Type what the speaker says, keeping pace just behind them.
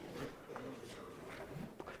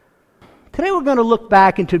Today we're going to look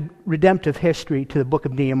back into redemptive history to the book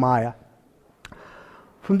of Nehemiah.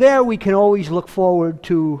 From there we can always look forward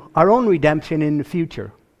to our own redemption in the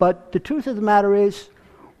future. But the truth of the matter is,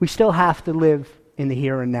 we still have to live in the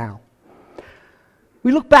here and now.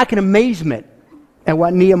 We look back in amazement at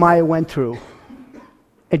what Nehemiah went through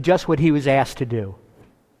and just what he was asked to do.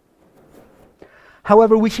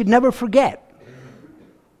 However, we should never forget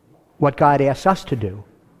what God asks us to do.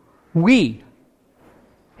 We,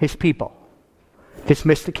 his people.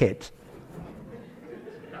 Dismiss the kids.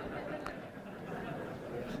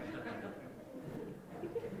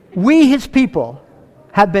 We, his people,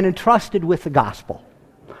 have been entrusted with the gospel,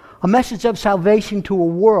 a message of salvation to a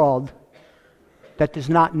world that does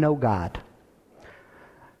not know God.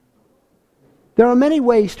 There are many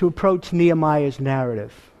ways to approach Nehemiah's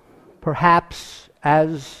narrative, perhaps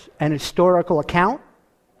as an historical account,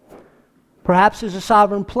 perhaps as a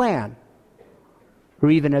sovereign plan, or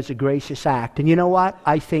even as a gracious act. And you know what?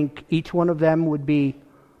 I think each one of them would be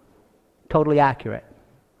totally accurate.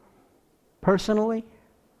 Personally,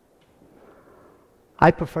 I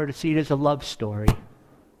prefer to see it as a love story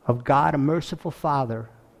of God, a merciful Father,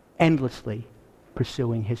 endlessly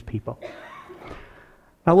pursuing his people.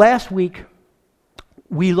 Now, last week,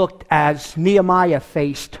 we looked as Nehemiah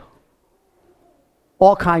faced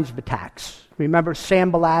all kinds of attacks. Remember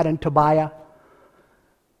Sanballat and Tobiah?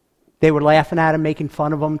 They were laughing at him, making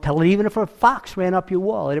fun of him, telling even if a fox ran up your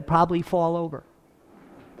wall, it'd probably fall over.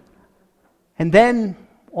 And then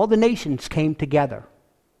all the nations came together,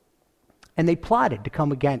 and they plotted to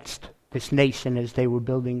come against this nation as they were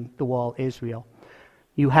building the wall of Israel.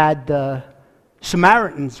 You had the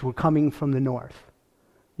Samaritans were coming from the north.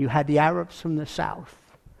 You had the Arabs from the south.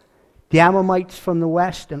 The Ammonites from the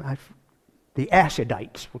west, and the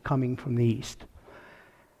Ashdodites were coming from the east.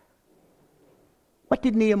 What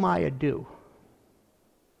did Nehemiah do?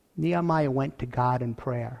 Nehemiah went to God in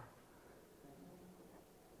prayer.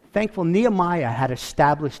 Thankful Nehemiah had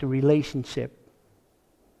established a relationship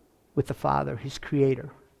with the Father, his Creator.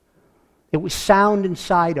 It was sound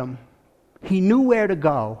inside him. He knew where to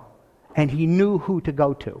go, and he knew who to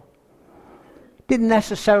go to. Didn't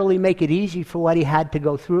necessarily make it easy for what he had to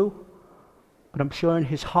go through, but I'm sure in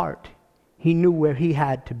his heart, he knew where he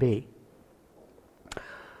had to be.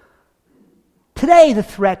 Today, the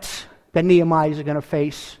threats that Nehemiah is going to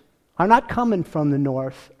face are not coming from the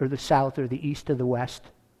north or the south or the east or the west.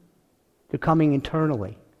 They're coming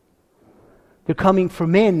internally. They're coming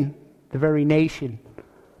from in the very nation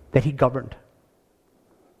that he governed.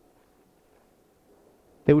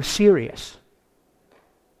 They were serious,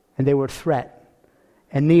 and they were a threat,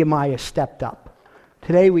 and Nehemiah stepped up.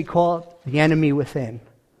 Today, we call it the enemy within.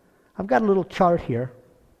 I've got a little chart here.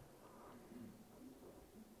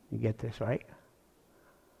 You get this, right?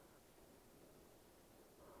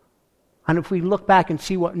 And if we look back and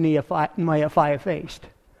see what Nehemiah faced,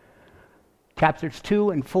 chapters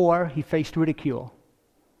 2 and 4, he faced ridicule.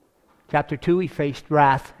 Chapter 2, he faced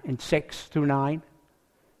wrath in 6 through 9,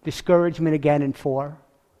 discouragement again in 4,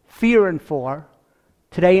 fear in 4,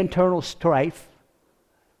 today internal strife,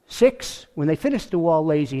 6, when they finished the wall,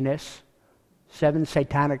 laziness, 7,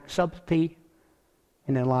 satanic subtlety,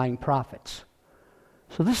 and then lying prophets.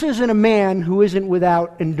 So this isn't a man who isn't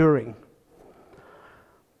without enduring.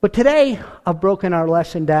 But today, I've broken our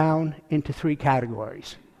lesson down into 3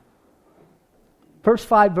 categories. First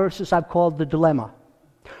 5 verses I've called the dilemma.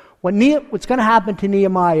 What's going to happen to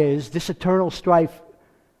Nehemiah is this eternal strife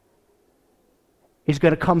is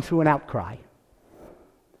going to come through an outcry.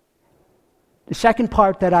 The second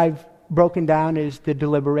part that I've broken down is the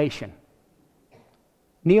deliberation.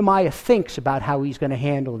 Nehemiah thinks about how he's going to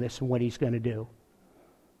handle this and what he's going to do.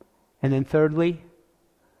 And then thirdly,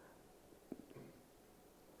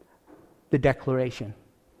 the declaration.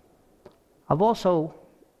 I've also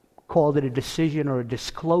called it a decision or a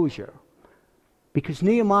disclosure because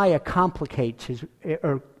Nehemiah contemplates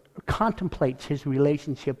his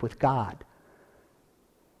relationship with God.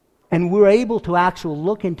 And we're able to actually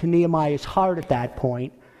look into Nehemiah's heart at that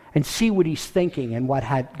point and see what he's thinking and what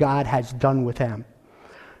God has done with him.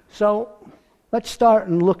 So let's start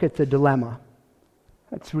and look at the dilemma.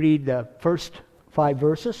 Let's read the first 5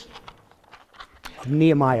 verses of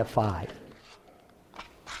Nehemiah 5.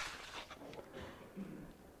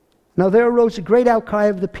 Now there arose a great outcry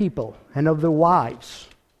of the people and of their wives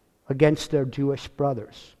against their Jewish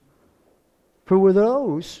brothers. For were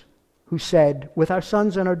those who said, with our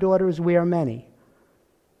sons and our daughters we are many,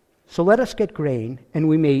 so let us get grain, and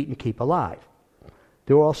we may eat and keep alive.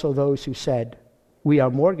 There were also those who said, we are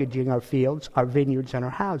mortgaging our fields, our vineyards, and our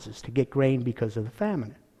houses to get grain because of the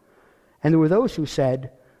famine. And there were those who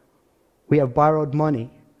said, we have borrowed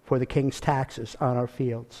money for the king's taxes on our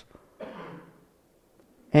fields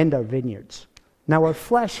and our vineyards. Now our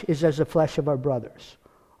flesh is as the flesh of our brothers.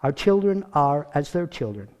 Our children are as their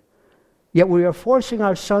children. Yet we are forcing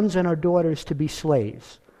our sons and our daughters to be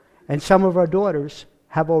slaves, and some of our daughters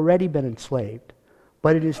have already been enslaved.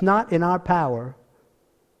 But it is not in our power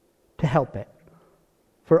to help it.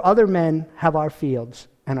 For other men have our fields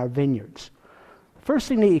and our vineyards. The first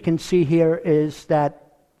thing that you can see here is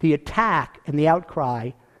that the attack and the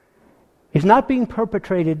outcry is not being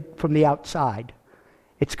perpetrated from the outside.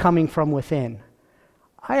 It's coming from within.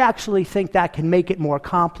 I actually think that can make it more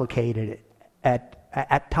complicated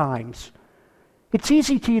at times. It's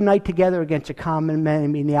easy to unite together against a common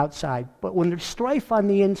enemy on the outside, but when there's strife on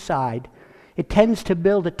the inside, it tends to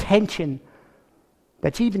build a tension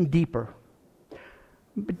that's even deeper.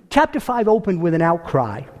 But chapter 5 opened with an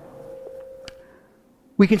outcry.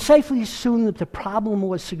 We can safely assume that the problem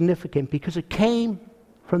was significant because it came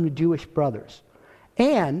from the Jewish brothers,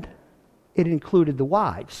 and it included the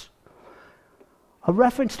wives. A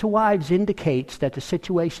reference to wives indicates that the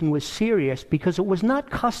situation was serious because it was not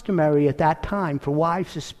customary at that time for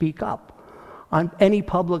wives to speak up on any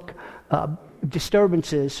public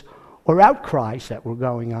disturbances or outcries that were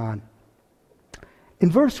going on. In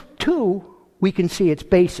verse 2, we can see its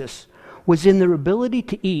basis was in their ability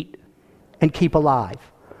to eat and keep alive.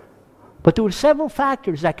 But there were several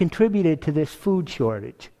factors that contributed to this food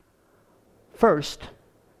shortage. First,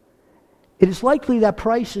 it is likely that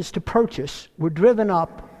prices to purchase were driven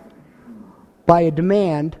up by a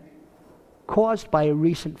demand caused by a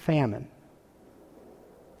recent famine.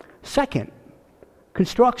 Second,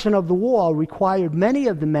 construction of the wall required many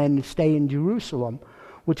of the men to stay in Jerusalem,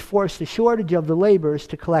 which forced a shortage of the laborers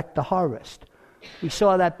to collect the harvest. We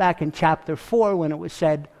saw that back in chapter 4 when it was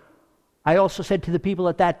said, I also said to the people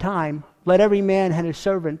at that time, let every man and his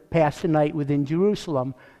servant pass the night within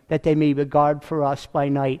Jerusalem, that they may be guard for us by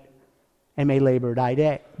night and may labor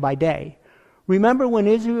by day. Remember when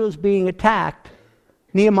Israel was being attacked,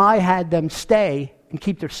 Nehemiah had them stay and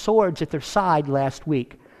keep their swords at their side last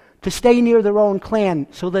week, to stay near their own clan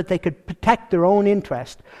so that they could protect their own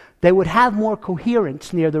interest. They would have more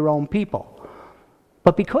coherence near their own people.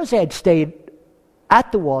 But because they had stayed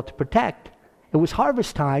at the wall to protect, it was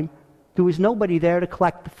harvest time, there was nobody there to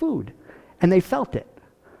collect the food, and they felt it.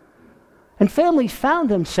 And families found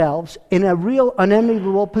themselves in a real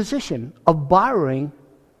unenviable position of borrowing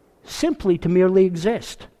simply to merely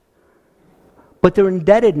exist. But their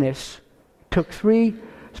indebtedness took 3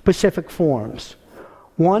 specific forms.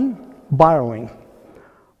 1, borrowing.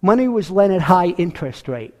 Money was lent at high interest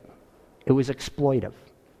rate. It was exploitive.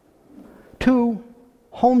 2,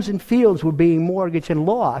 homes and fields were being mortgaged and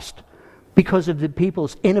lost because of the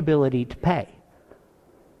people's inability to pay.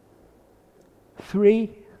 3,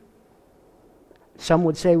 some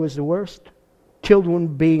would say was the worst, children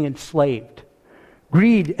being enslaved.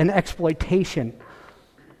 Greed and exploitation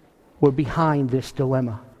were behind this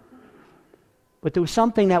dilemma. But there was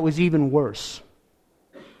something that was even worse.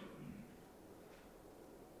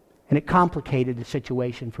 And it complicated the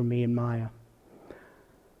situation for me and Maya.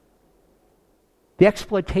 The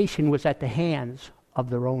exploitation was at the hands of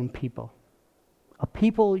their own people. A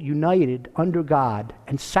people united under God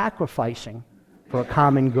and sacrificing for a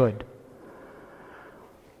common good.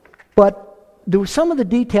 But there were some of the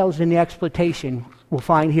details in the exploitation we'll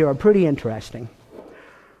find here are pretty interesting.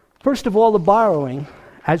 First of all, the borrowing,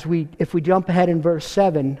 if we jump ahead in verse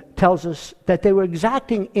 7, tells us that they were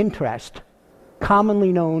exacting interest,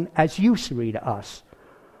 commonly known as usury to us.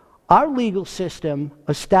 Our legal system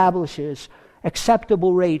establishes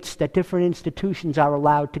acceptable rates that different institutions are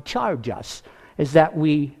allowed to charge us, is that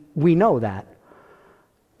we know that.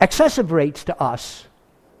 Excessive rates to us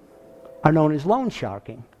are known as loan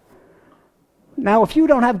sharking. Now, if you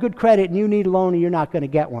don't have good credit and you need a loan and you're not going to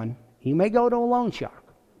get one, you may go to a loan shark,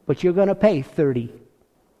 but you're going to pay 30,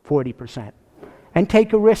 40%. And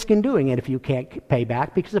take a risk in doing it if you can't pay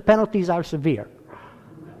back, because the penalties are severe.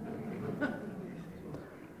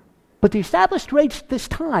 But the established rates at this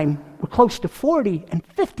time were close to 40 and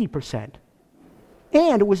 50%.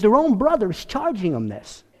 And it was their own brothers charging them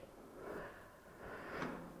this.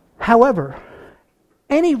 However,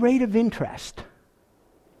 any rate of interest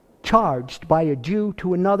charged by a Jew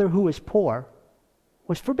to another who is poor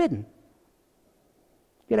was forbidden.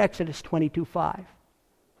 Get Exodus 22:5.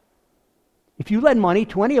 If you lend money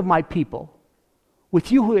to any of my people,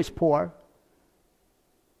 with you who is poor,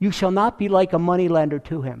 you shall not be like a moneylender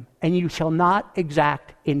to him, and you shall not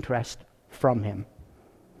exact interest from him.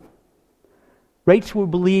 Rates were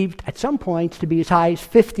believed at some points to be as high as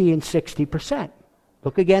 50 and 60%.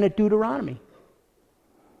 Look again at Deuteronomy.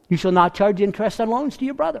 You shall not charge interest on loans to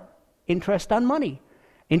your brother, interest on money,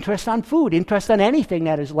 interest on food, interest on anything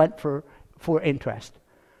that is lent for interest.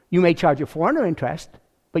 You may charge a foreigner interest,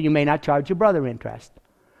 but you may not charge your brother interest.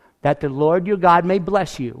 That the Lord your God may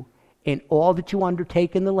bless you in all that you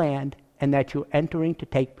undertake in the land, and that you're entering to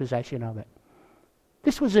take possession of it.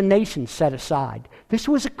 This was a nation set aside. This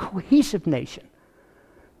was a cohesive nation.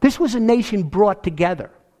 This was a nation brought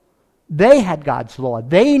together. They had God's law.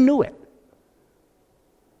 They knew it.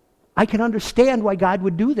 I can understand why God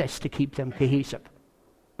would do this to keep them cohesive.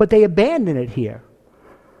 But they abandoned it here.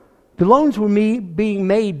 The loans were being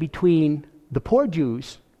made between the poor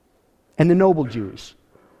Jews and the noble Jews.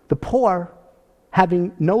 The poor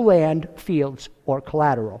having no land, fields, or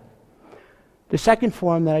collateral. The second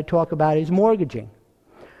form that I talk about is mortgaging.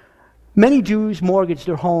 Many Jews mortgaged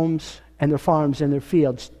their homes and their farms and their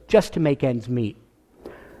fields just to make ends meet.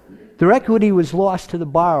 Their equity was lost to the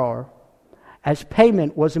borrower as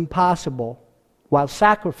payment was impossible while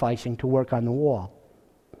sacrificing to work on the wall.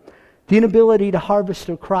 The inability to harvest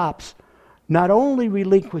their crops not only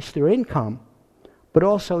relinquished their income, but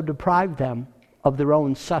also deprived them of their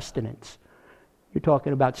own sustenance. You're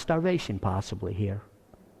talking about starvation possibly here.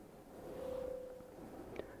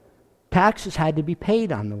 Taxes had to be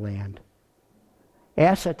paid on the land.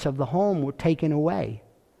 Assets of the home were taken away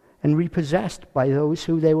and repossessed by those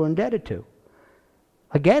who they were indebted to.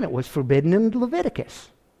 Again, it was forbidden in Leviticus.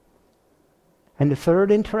 And the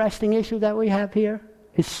third interesting issue that we have here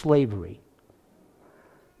is slavery.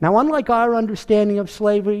 Now, unlike our understanding of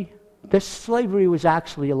slavery, this slavery was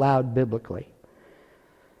actually allowed biblically.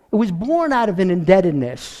 It was born out of an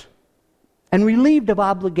indebtedness and relieved of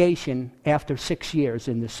obligation after 6 years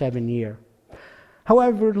in the 7th year.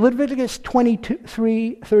 However, Leviticus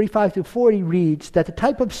 23:35-40 reads that the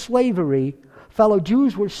type of slavery fellow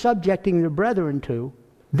Jews were subjecting their brethren to,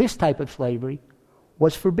 this type of slavery,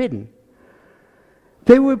 was forbidden.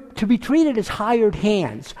 They were to be treated as hired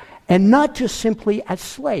hands and not just simply as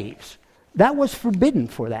slaves. That was forbidden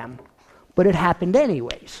for them, but it happened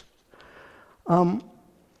anyways.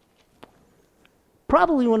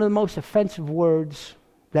 Probably one of the most offensive words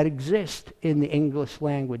that exist in the English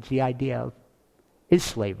language, the idea of, is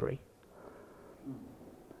slavery.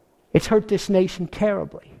 It's hurt this nation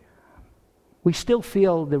terribly. We still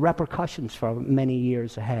feel the repercussions for many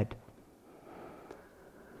years ahead.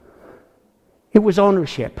 It was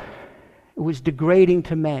ownership. It was degrading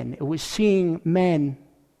to men. It was seeing men,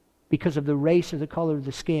 because of the race or the color of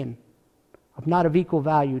the skin, of not of equal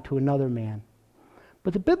value to another man.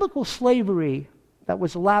 But the biblical slavery that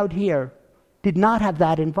was allowed here did not have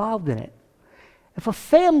that involved in it. If a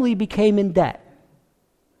family became in debt,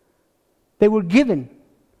 they were given,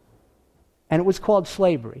 and it was called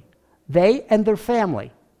slavery, they and their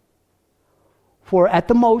family, for at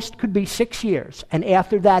the most could be 6 years. And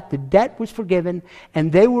after that, the debt was forgiven,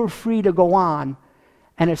 and they were free to go on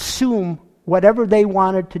and assume whatever they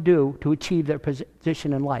wanted to do to achieve their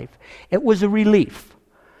position in life. It was a relief.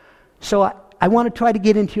 So I want to try to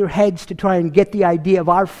get into your heads to try and get the idea of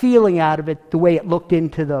our feeling out of it the way it looked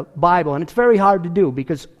into the Bible. And it's very hard to do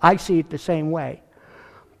because I see it the same way.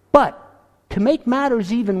 But to make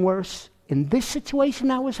matters even worse, in this situation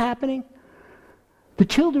that was happening, the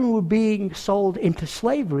children were being sold into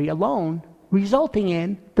slavery alone, resulting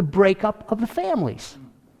in the breakup of the families.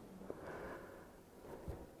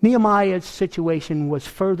 Nehemiah's situation was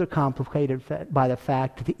further complicated by the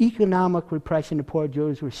fact that the economic repression the poor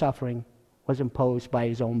Jews were suffering was imposed by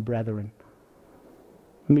his own brethren.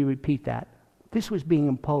 Let me repeat that. This was being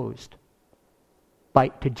imposed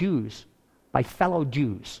to Jews, by fellow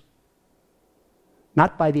Jews,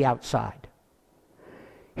 not by the outside.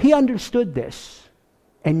 He understood this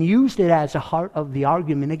and used it as a heart of the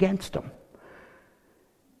argument against them.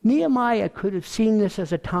 Nehemiah could have seen this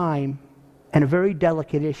as a time and a very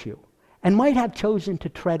delicate issue, and might have chosen to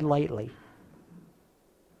tread lightly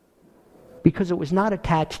because it was not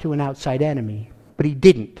attached to an outside enemy, but he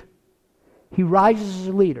didn't. He rises as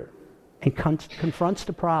a leader and confronts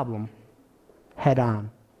the problem head on.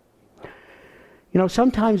 You know,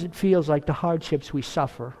 sometimes it feels like the hardships we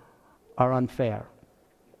suffer are unfair.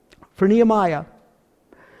 For Nehemiah,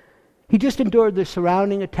 he just endured the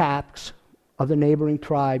surrounding attacks of the neighboring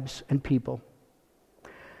tribes and people.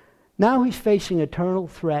 Now he's facing eternal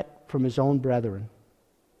threat from his own brethren.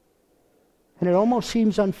 And it almost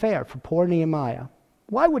seems unfair for poor Nehemiah.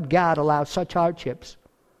 Why would God allow such hardships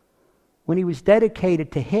when he was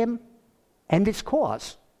dedicated to him and his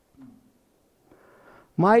cause?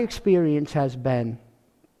 My experience has been,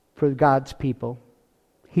 for God's people,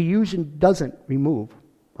 he usually doesn't remove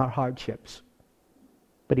our hardships,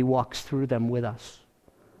 but he walks through them with us.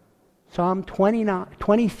 Psalm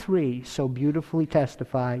 23 so beautifully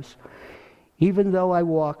testifies, even though I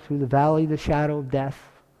walk through the valley of the shadow of death,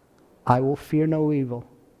 I will fear no evil,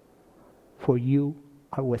 for you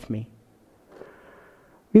are with me.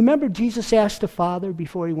 Remember, Jesus asked the Father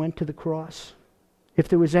before he went to the cross if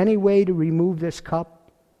there was any way to remove this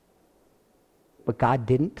cup, but God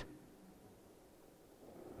didn't.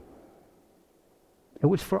 It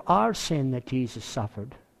was for our sin that Jesus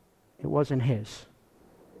suffered. It wasn't his.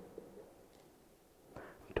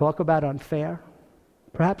 Talk about unfair.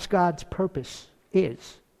 Perhaps God's purpose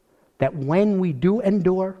is that when we do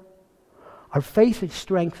endure, our faith is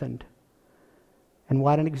strengthened. And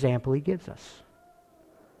what an example he gives us.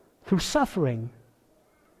 Through suffering,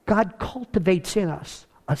 God cultivates in us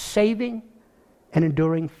a saving and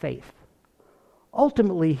enduring faith.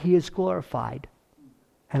 Ultimately, he is glorified,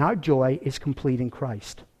 and our joy is complete in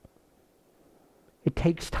Christ. It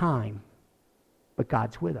takes time, but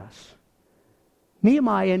God's with us.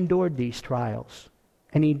 Nehemiah endured these trials,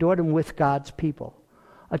 and he endured them with God's people,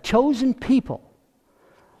 a chosen people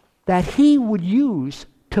that he would use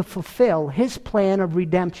to fulfill his plan of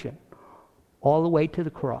redemption all the way to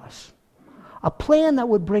the cross. A plan that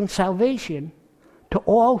would bring salvation to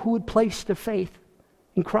all who would place their faith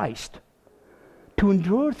in Christ. To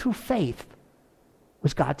endure through faith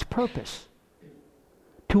was God's purpose.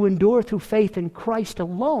 To endure through faith in Christ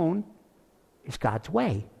alone is God's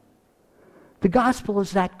way. The gospel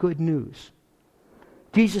is that good news.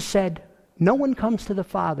 Jesus said, "No one comes to the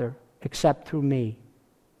Father except through me.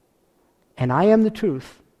 And I am the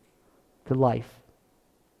truth, the life,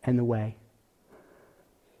 and the way."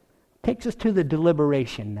 Takes us to the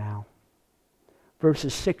deliberation now.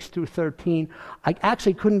 Verses 6 through 13. I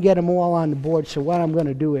actually couldn't get them all on the board, so what I'm going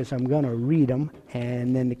to do is I'm going to read them,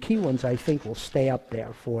 and then the key ones I think will stay up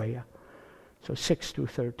there for you. So 6 through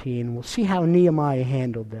 13. We'll see how Nehemiah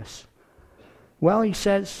handled this. Well, he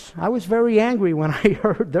says, "I was very angry when I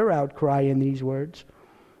heard their outcry in these words.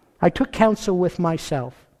 I took counsel with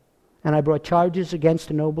myself, and I brought charges against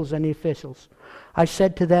the nobles and the officials. I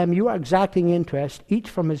said to them, 'You are exacting interest, each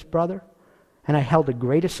from his brother.' And I held a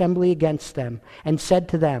great assembly against them, and said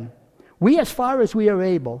to them, 'We, as far as we are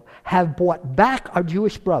able, have bought back our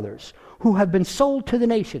Jewish brothers, who have been sold to the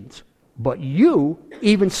nations. But you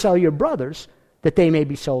even sell your brothers, that they may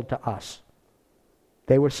be sold to us.'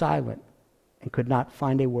 They were silent, and could not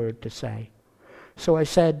find a word to say. So I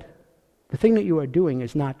said, 'The thing that you are doing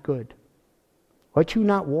is not good. Ought you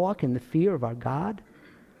not walk in the fear of our God,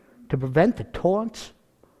 to prevent the taunts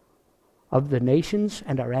of the nations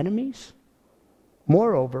and our enemies?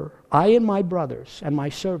 Moreover, I and my brothers and my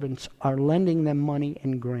servants are lending them money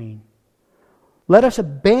and grain. Let us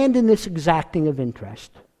abandon this exacting of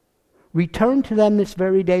interest. Return to them this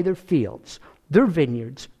very day their fields, their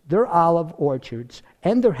vineyards, their olive orchards,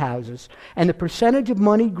 and their houses, and the percentage of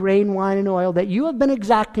money, grain, wine, and oil that you have been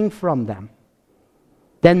exacting from them.'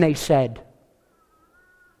 Then they said,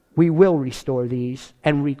 'We will restore these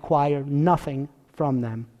and require nothing from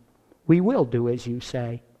them. We will do as you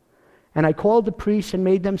say.' And I called the priests and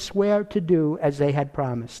made them swear to do as they had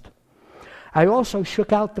promised. I also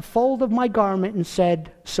shook out the fold of my garment and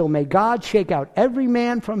said, 'So may God shake out every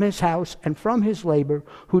man from his house and from his labor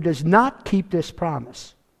who does not keep this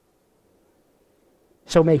promise.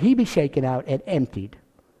 So may he be shaken out and emptied.'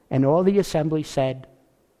 And all the assembly said,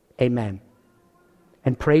 'Amen,'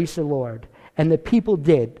 and praised the Lord. And the people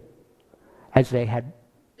did as they had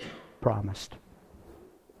promised."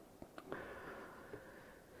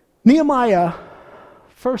 Nehemiah,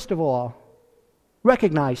 first of all,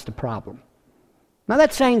 recognized the problem. Now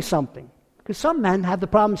that's saying something, because some men have the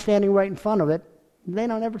problem standing right in front of it, and they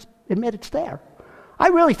don't ever admit it's there. I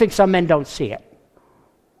really think some men don't see it.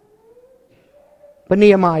 But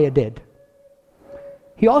Nehemiah did.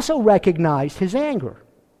 He also recognized his anger.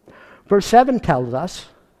 Verse 7 tells us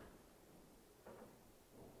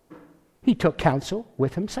he took counsel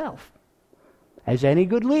with himself. As any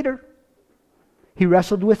good leader, he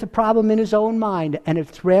wrestled with the problem in his own mind and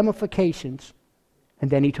its ramifications, and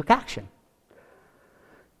then he took action.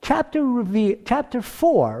 Chapter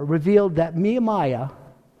 4 revealed that Nehemiah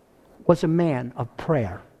was a man of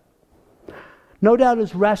prayer. No doubt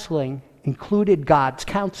his wrestling included God's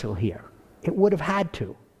counsel here. It would have had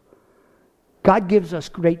to. God gives us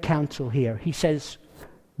great counsel here. He says,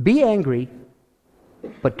 "Be angry,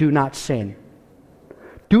 but do not sin.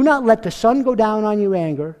 Do not let the sun go down on your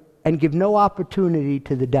anger, and give no opportunity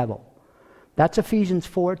to the devil." That's Ephesians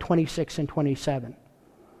 4:26 and 27.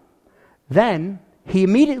 Then he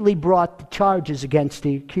immediately brought the charges against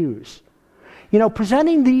the accused.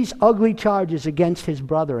 Presenting these ugly charges against his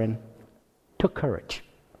brethren took courage.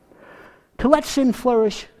 To let sin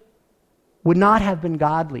flourish would not have been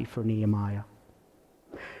godly for Nehemiah.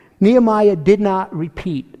 Nehemiah did not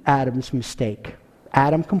repeat Adam's mistake.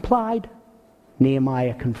 Adam complied.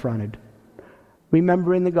 Nehemiah confronted.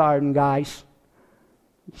 Remember in the garden, guys,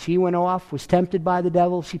 she went off, was tempted by the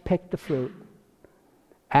devil, she picked the fruit.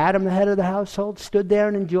 Adam, the head of the household, stood there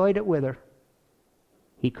and enjoyed it with her.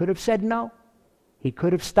 He could have said no. He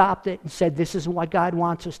could have stopped it and said, this is what God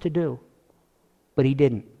wants us to do. But he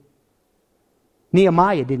didn't.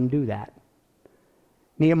 Nehemiah didn't do that.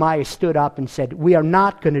 Nehemiah stood up and said, we are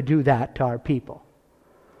not going to do that to our people.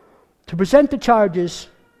 To present the charges,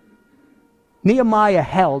 Nehemiah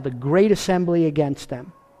held a great assembly against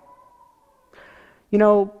them. You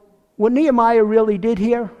know, what Nehemiah really did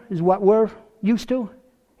here is what we're used to,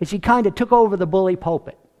 is he kind of took over the bully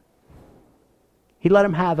pulpit. He let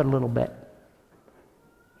them have it a little bit.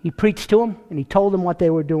 He preached to them, and he told them what they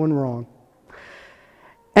were doing wrong.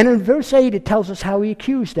 And in verse 8, it tells us how he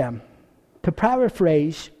accused them. To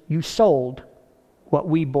paraphrase, you sold what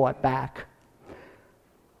we bought back.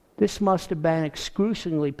 This must have been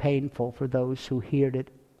excruciatingly painful for those who heard it,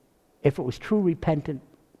 if it was true repentance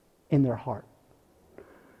in their heart.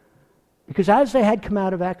 Because as they had come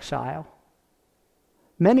out of exile,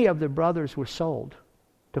 many of their brothers were sold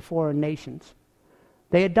to foreign nations.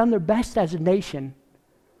 They had done their best as a nation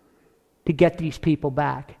to get these people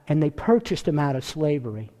back, and they purchased them out of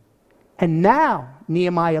slavery. And now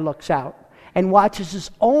Nehemiah looks out and watches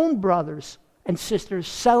his own brothers and sisters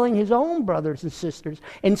selling his own brothers and sisters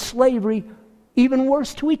in slavery, even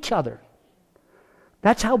worse, to each other.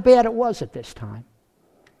 That's how bad it was at this time.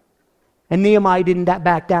 And Nehemiah didn't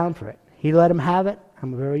back down for it. He let him have it.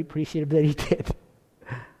 I'm very appreciative that he did.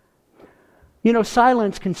 You know,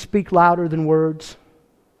 silence can speak louder than words.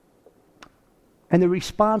 And the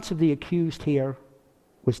response of the accused here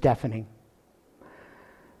was deafening.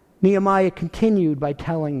 Nehemiah continued by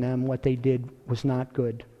telling them what they did was not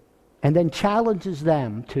good, and then challenges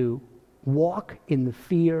them to walk in the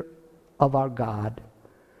fear of our God.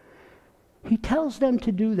 He tells them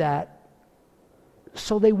to do that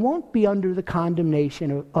so they won't be under the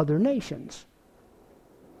condemnation of other nations.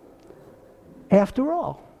 After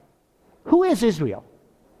all, who is Israel?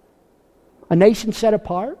 A nation set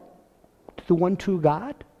apart to the one true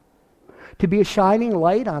God? To be a shining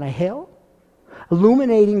light on a hill?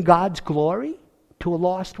 Illuminating God's glory to a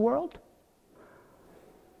lost world?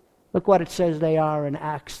 Look what it says they are in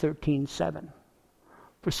Acts 13:7.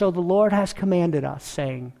 For so the Lord has commanded us,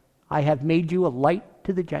 saying, I have made you a light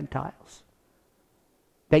to the Gentiles,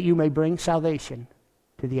 that you may bring salvation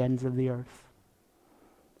to the ends of the earth.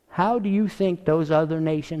 How do you think those other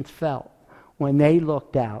nations felt when they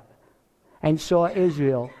looked out and saw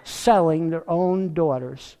Israel selling their own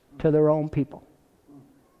daughters to their own people?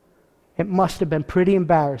 It must have been pretty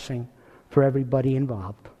embarrassing for everybody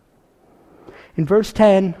involved. In verse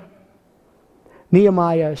 10,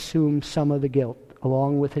 Nehemiah assumes some of the guilt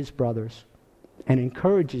along with his brothers and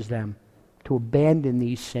encourages them to abandon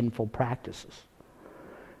these sinful practices.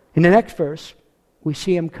 In the next verse, we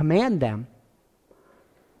see him command them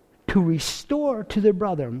to restore to their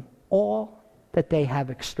brethren all that they have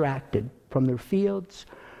extracted from their fields,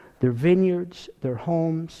 their vineyards, their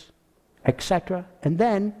homes, etc., and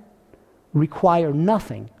then require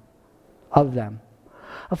nothing of them.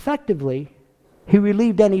 Effectively, he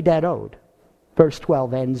relieved any debt owed. Verse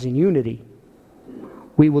 12 ends in unity.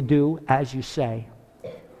 We will do as you say.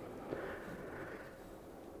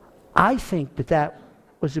 I think that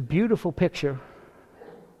was a beautiful picture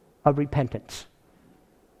of repentance.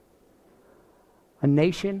 A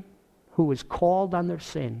nation who was called on their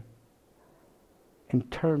sin and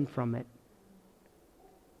turned from it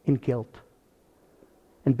in guilt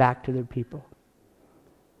and back to their people.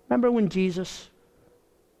 Remember when Jesus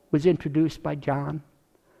was introduced by John?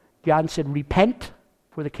 John said, repent,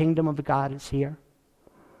 for the kingdom of God is here.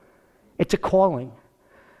 It's a calling.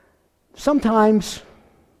 Sometimes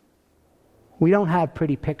we don't have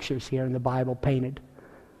pretty pictures here in the Bible painted.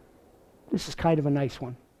 This is kind of a nice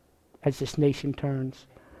one as this nation turns.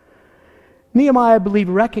 Nehemiah, I believe,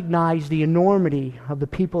 recognized the enormity of the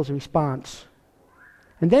people's response.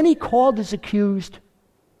 And then he called his accused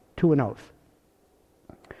to an oath.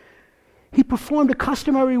 He performed a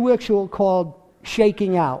customary ritual called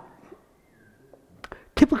shaking out.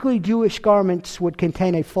 Typically, Jewish garments would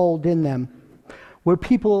contain a fold in them where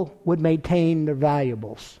people would maintain their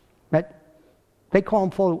valuables. They call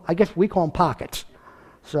them fold, I guess we call them pockets.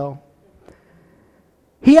 So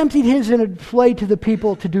he emptied his and displayed to the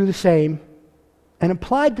people to do the same, and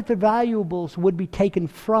implied that the valuables would be taken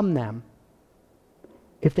from them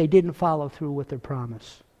if they didn't follow through with their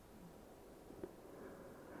promise.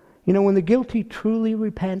 You know, when the guilty truly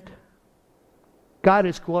repent, God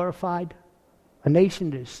is glorified, a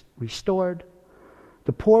nation is restored,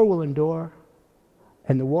 the poor will endure,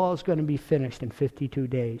 and the wall is going to be finished in 52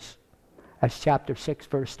 days, as chapter 6,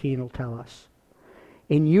 verse 10 will tell us.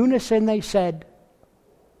 In unison they said,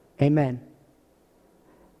 Amen.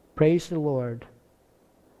 Praise the Lord,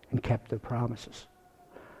 and kept their promises.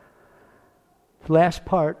 The last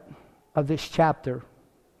part of this chapter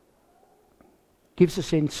gives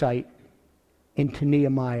us insight into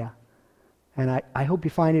Nehemiah. And I hope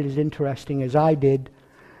you find it as interesting as I did,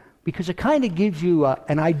 because it kind of gives you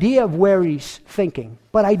an idea of where he's thinking.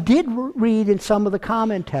 But I did read in some of the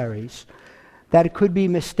commentaries that it could be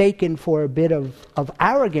mistaken for a bit of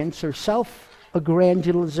arrogance or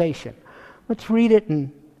self-aggrandization. Let's read it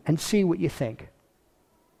and see what you think.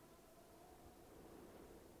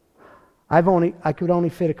 I could only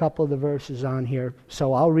fit a couple of the verses on here,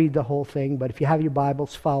 so I'll read the whole thing, but if you have your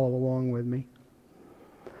Bibles, follow along with me.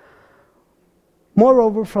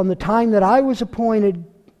 Moreover, from the time that I was appointed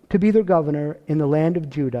to be their governor in the land of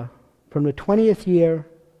Judah, from the 20th year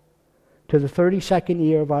to the 32nd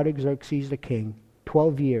year of Artaxerxes the king,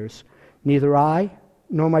 12 years, neither I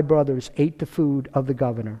nor my brothers ate the food of the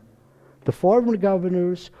governor. The former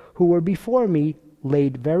governors who were before me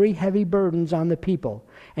laid very heavy burdens on the people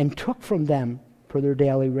and took from them for their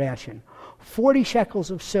daily ration 40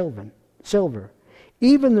 shekels of silver.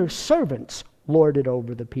 Even their servants lorded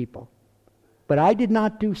over the people. But I did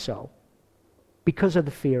not do so because of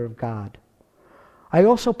the fear of God. I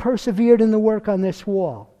also persevered in the work on this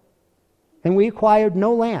wall, and we acquired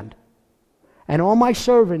no land. And all my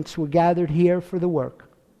servants were gathered here for the work.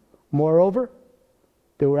 Moreover,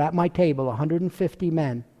 there were at my table 150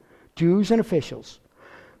 men, Jews and officials,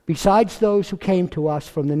 besides those who came to us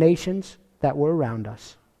from the nations that were around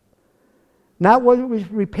us. Now what was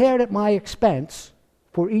repaired at my expense,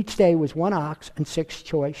 for each day was 1 ox and 6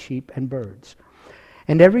 choice sheep and birds.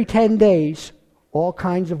 And every 10 days, all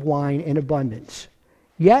kinds of wine in abundance.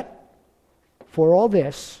 Yet, for all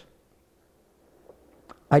this,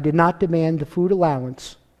 I did not demand the food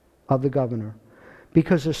allowance of the governor,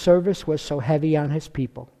 because the service was so heavy on his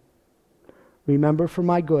people. Remember for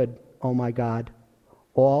my good, O my God,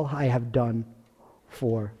 all I have done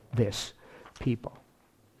for this people.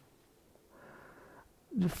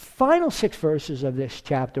 The final 6 verses of this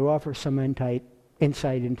chapter offer some insight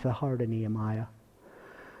into the heart of Nehemiah.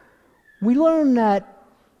 We learn that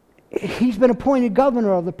he's been appointed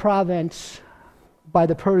governor of the province by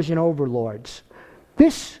the Persian overlords.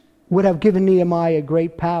 This would have given Nehemiah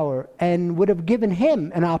great power and would have given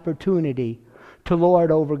him an opportunity to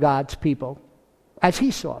lord over God's people as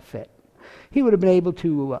he saw fit. He would have been able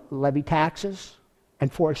to levy taxes,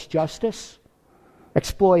 enforce justice,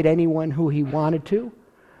 exploit anyone who he wanted to,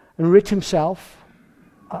 enrich himself,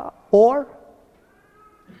 or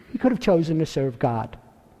he could have chosen to serve God.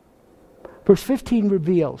 Verse 15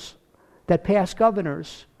 reveals that past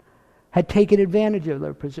governors had taken advantage of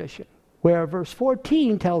their position, where verse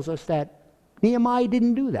 14 tells us that Nehemiah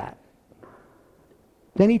didn't do that.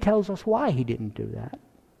 Then he tells us why he didn't do that.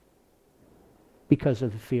 Because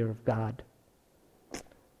of the fear of God.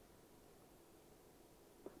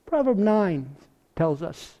 Proverb 9 tells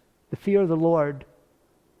us the fear of the Lord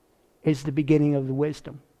is the beginning of the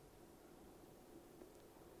wisdom.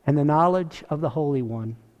 And the knowledge of the Holy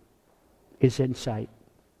One is insight.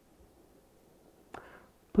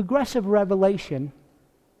 Progressive revelation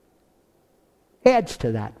adds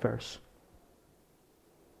to that verse.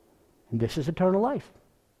 And this is eternal life,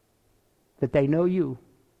 that they know you,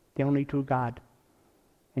 the only true God,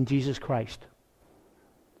 and Jesus Christ,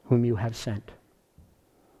 whom you have sent.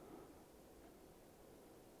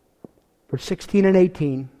 Verse 16 and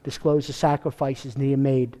 18 disclose the sacrifices Nehemiah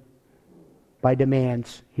made by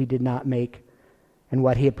demands he did not make and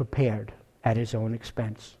what he had prepared at his own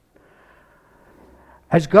expense.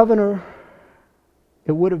 As governor,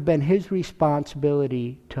 it would have been his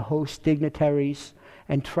responsibility to host dignitaries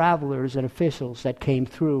and travelers and officials that came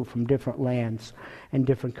through from different lands and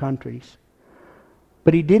different countries.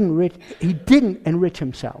 But he didn't enrich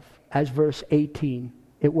himself, as verse 18.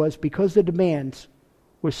 It was because the demands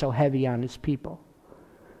were so heavy on his people.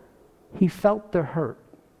 He felt their hurt.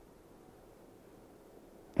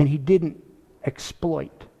 And he didn't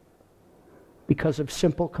exploit because of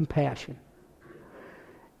simple compassion.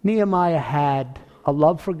 Nehemiah had a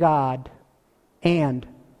love for God and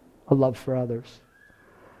a love for others.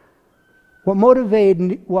 What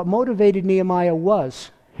motivated Nehemiah was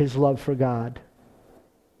his love for God.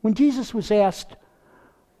 When Jesus was asked,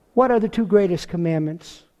 what are the 2 greatest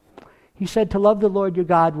commandments? He said to love the Lord your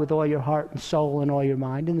God with all your heart and soul and all your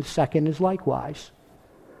mind, and the second is likewise,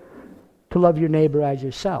 to love your neighbor as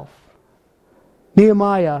yourself.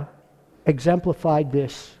 Nehemiah exemplified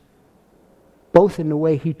this both in the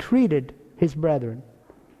way he treated his brethren,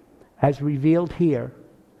 as revealed here,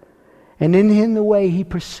 and in the way he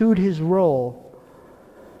pursued his role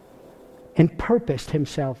and purposed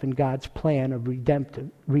himself in God's plan of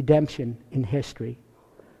redemption in history.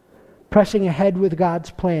 Pressing ahead with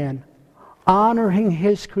God's plan, honoring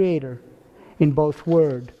his Creator in both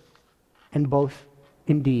word and both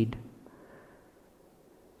in deed.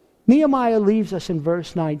 Nehemiah leaves us in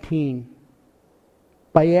verse 19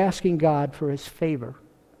 by asking God for his favor.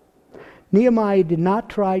 Nehemiah did not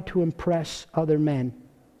try to impress other men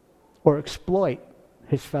or exploit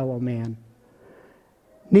his fellow man.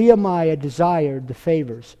 Nehemiah desired the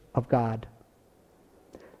favors of God.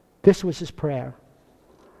 This was his prayer,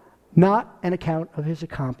 not an account of his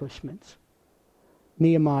accomplishments.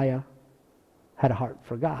 Nehemiah had a heart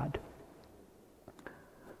for God.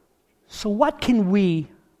 So what can we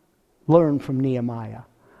learn from Nehemiah?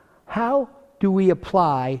 How do we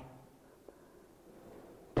apply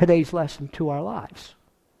today's lesson to our lives?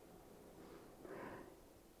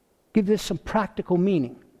 Give this some practical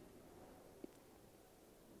meaning.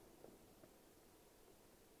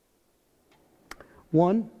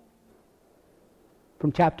 One,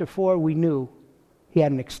 from chapter 4, we knew he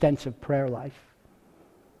had an extensive prayer life.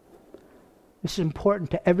 This is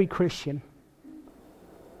important to every Christian,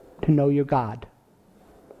 to know your God,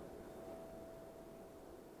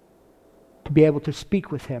 to be able to speak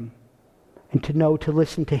with him, and to know to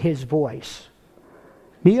listen to his voice.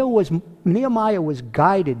 Nehemiah was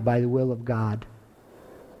guided by the will of God,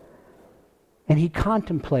 and he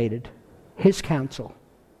contemplated his counsel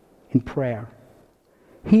in prayer.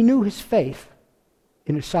 He knew his faith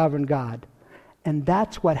in a sovereign God, and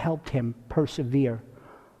that's what helped him persevere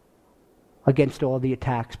against all the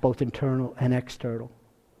attacks, both internal and external.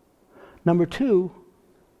 Number two,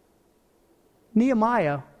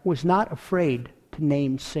 Nehemiah was not afraid to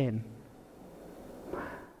name sin.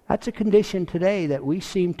 That's a condition today that we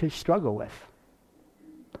seem to struggle with.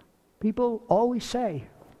 People always say,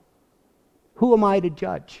 who am I to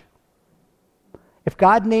judge? If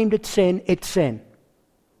God named it sin, it's sin.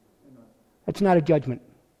 It's not a judgment.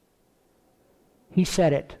 He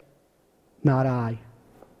said it, not I.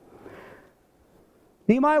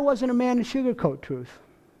 Nehemiah wasn't a man to sugarcoat truth.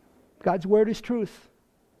 God's word is truth.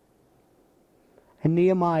 And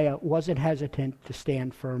Nehemiah wasn't hesitant to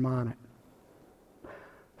stand firm on it.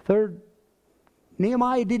 Third,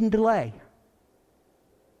 Nehemiah didn't delay.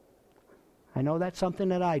 I know that's something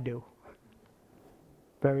that I do,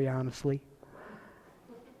 very honestly.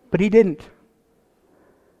 But he didn't.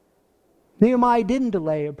 Nehemiah didn't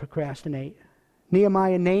delay or procrastinate.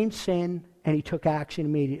 Nehemiah named sin and he took action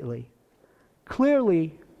immediately.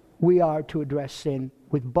 Clearly, we are to address sin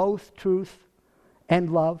with both truth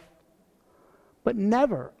and love, but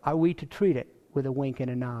never are we to treat it with a wink and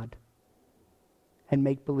a nod and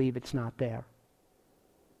make believe it's not there.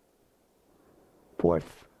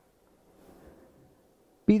 Fourth,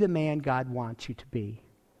 be the man God wants you to be.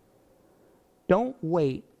 Don't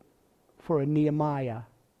wait for a Nehemiah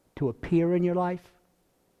to appear in your life.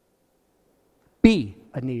 Be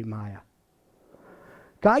a Nehemiah.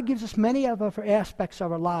 God gives us many other aspects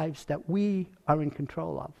of our lives that we are in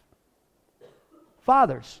control of.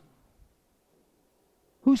 Fathers,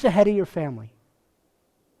 who's the head of your family?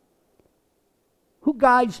 Who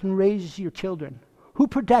guides and raises your children? Who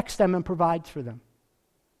protects them and provides for them?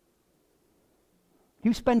 Do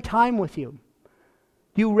you spend time with you?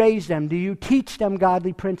 Do you raise them? Do you teach them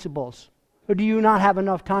godly principles? Or do you not have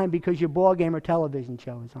enough time because your ball game or television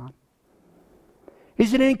show is on?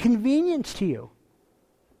 Is it an inconvenience to you?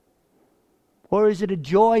 Or is it a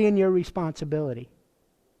joy in your responsibility?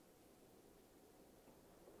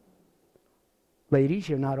 Ladies,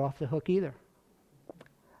 you're not off the hook either.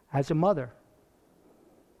 As a mother,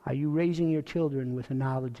 are you raising your children with the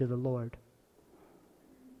knowledge of the Lord?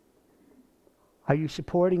 Are you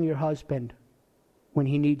supporting your husband when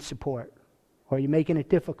he needs support? Or are you making it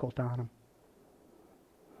difficult on him?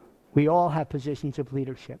 We all have positions of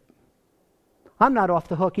leadership. I'm not off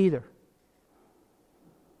the hook either.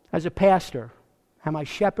 As a pastor, am I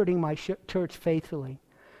shepherding my church faithfully?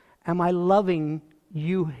 Am I loving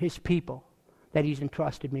you, his people, that he's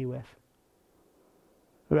entrusted me with?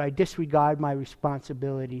 Or I disregard my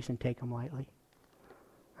responsibilities and take them lightly?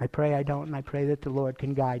 I pray I don't, and I pray that the Lord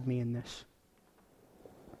can guide me in this.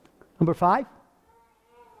 Number 5,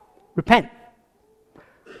 repent.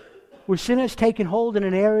 Where sin has taken hold in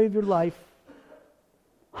an area of your life,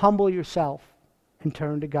 humble yourself and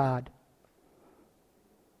turn to God.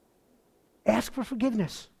 Ask for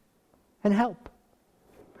forgiveness and help.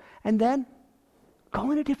 And then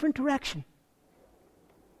go in a different direction.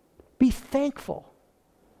 thankful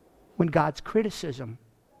when God's criticism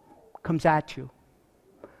comes at you.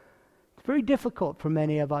 It's very difficult for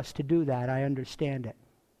many of us to do that. I understand it.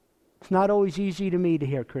 It's not always easy to me to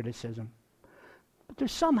hear criticism. But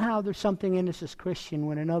there's something in us as Christian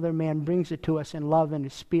when another man brings it to us in love and in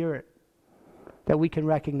spirit that we can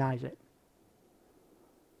recognize it.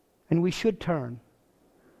 And we should turn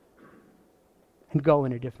and go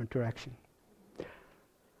in a different direction.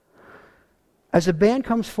 As the band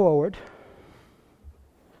comes forward,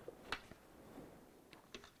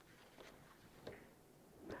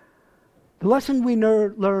 the lesson we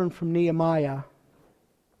learn from Nehemiah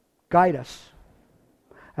guide us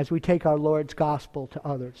as we take our Lord's gospel to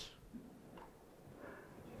others.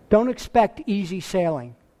 Don't expect easy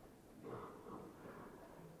sailing.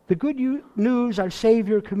 The good news our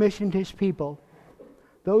Savior commissioned his people,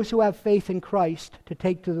 those who have faith in Christ, to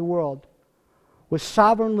take to the world, was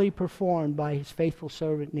sovereignly performed by his faithful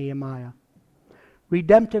servant Nehemiah.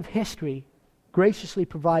 Redemptive history graciously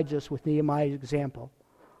provides us with Nehemiah's example,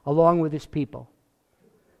 along with his people.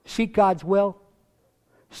 Seek God's will,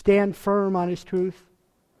 stand firm on his truth,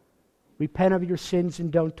 repent of your sins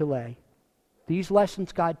and don't delay. These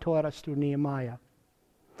lessons God taught us through Nehemiah.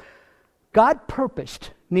 God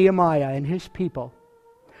purposed Nehemiah and his people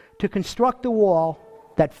to construct the wall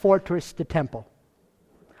that fortressed the temple.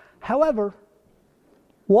 However,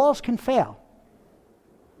 walls can fail,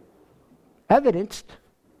 evidenced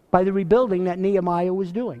by the rebuilding that Nehemiah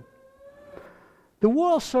was doing. The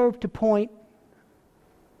wall served to point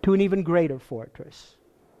to an even greater fortress,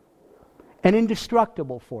 an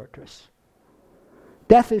indestructible fortress.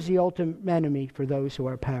 Death is the ultimate enemy for those who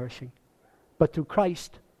are perishing, but through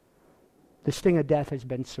Christ, the sting of death has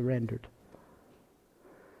been surrendered.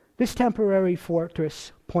 This temporary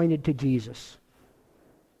fortress pointed to Jesus.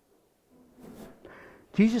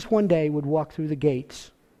 Jesus one day would walk through the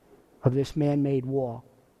gates of this man-made wall,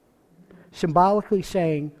 symbolically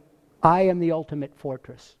saying, I am the ultimate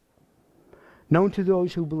fortress, known to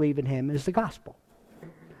those who believe in him as the gospel.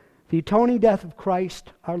 The atoning death of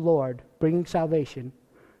Christ our Lord, bringing salvation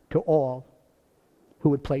to all who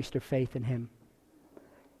would place their faith in him.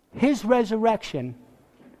 His resurrection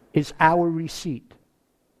is our receipt.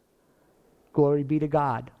 Glory be to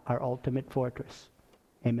God, our ultimate fortress.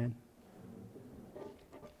 Amen.